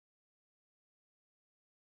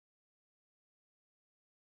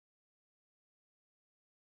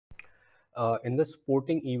In the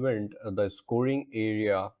sporting event, the scoring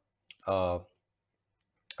area uh,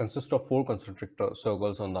 consists of four concentric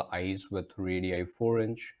circles on the ice with radii 4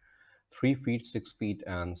 inch, 3 feet, 6 feet,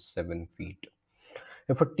 and 7 feet.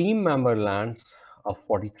 If a team member lands a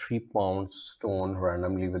 43-pound stone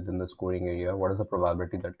randomly within the scoring area, what is the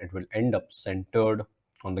probability that it will end up centered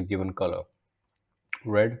on the given color?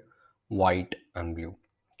 Red, white, and blue.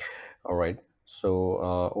 All right.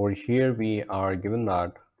 So over here we are given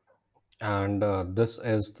that, and this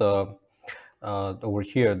is the over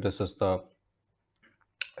here. This is the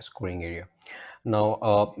scoring area.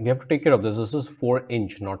 Now we have to take care of this. This is 4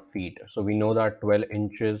 inch, not feet. So we know that 12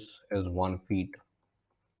 inches is 1 feet.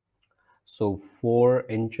 So 4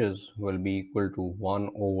 inches will be equal to 1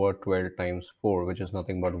 over 12 times 4, which is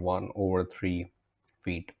nothing but 1 over 3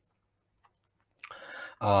 feet.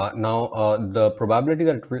 Now the probability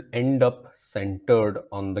that it will end up centered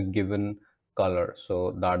on the given color.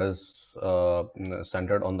 So that is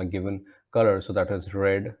centered on the given color. So that is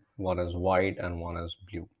red, one is white, and one is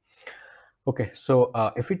blue. Okay, so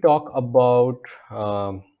if we talk about,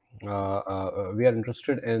 we are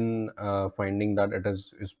interested in finding that it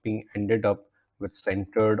is being ended up with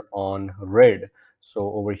centered on red.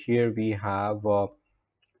 So over here we have, so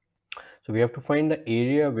we have to find the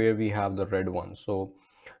area where we have the red one. So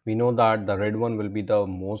we know that the red one will be the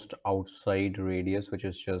most outside radius, which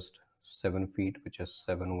is just 7 feet, which is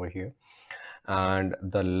 7 over here. And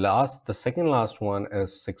the second last one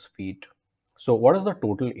is 6 feet. So what is the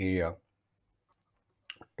total area?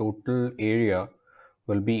 Total area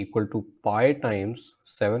will be equal to pi times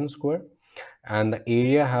 7 square, and the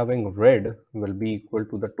area having red will be equal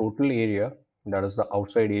to the total area, that is the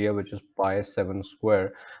outside area, which is pi 7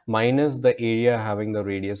 square, minus the area having the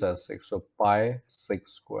radius as 6, so pi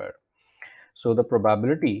 6 square. So the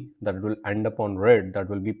probability that it will end up on red, that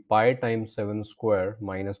will be pi times 7 square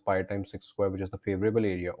minus pi times 6 square, which is the favorable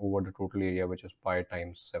area, over the total area, which is pi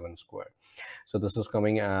times 7 square. So this is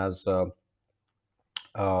coming as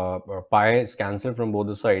pi is cancelled from both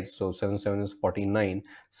the sides, so 7 7 is 49,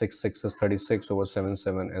 6 6 is 36, over 7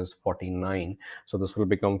 7 is 49. So this will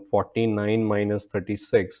become 49 minus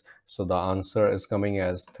 36, so the answer is coming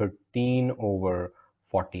as 13 over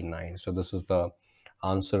 49. So this is the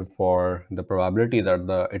answer for the probability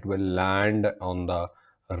that it will land on the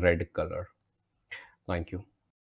red color. Thank you.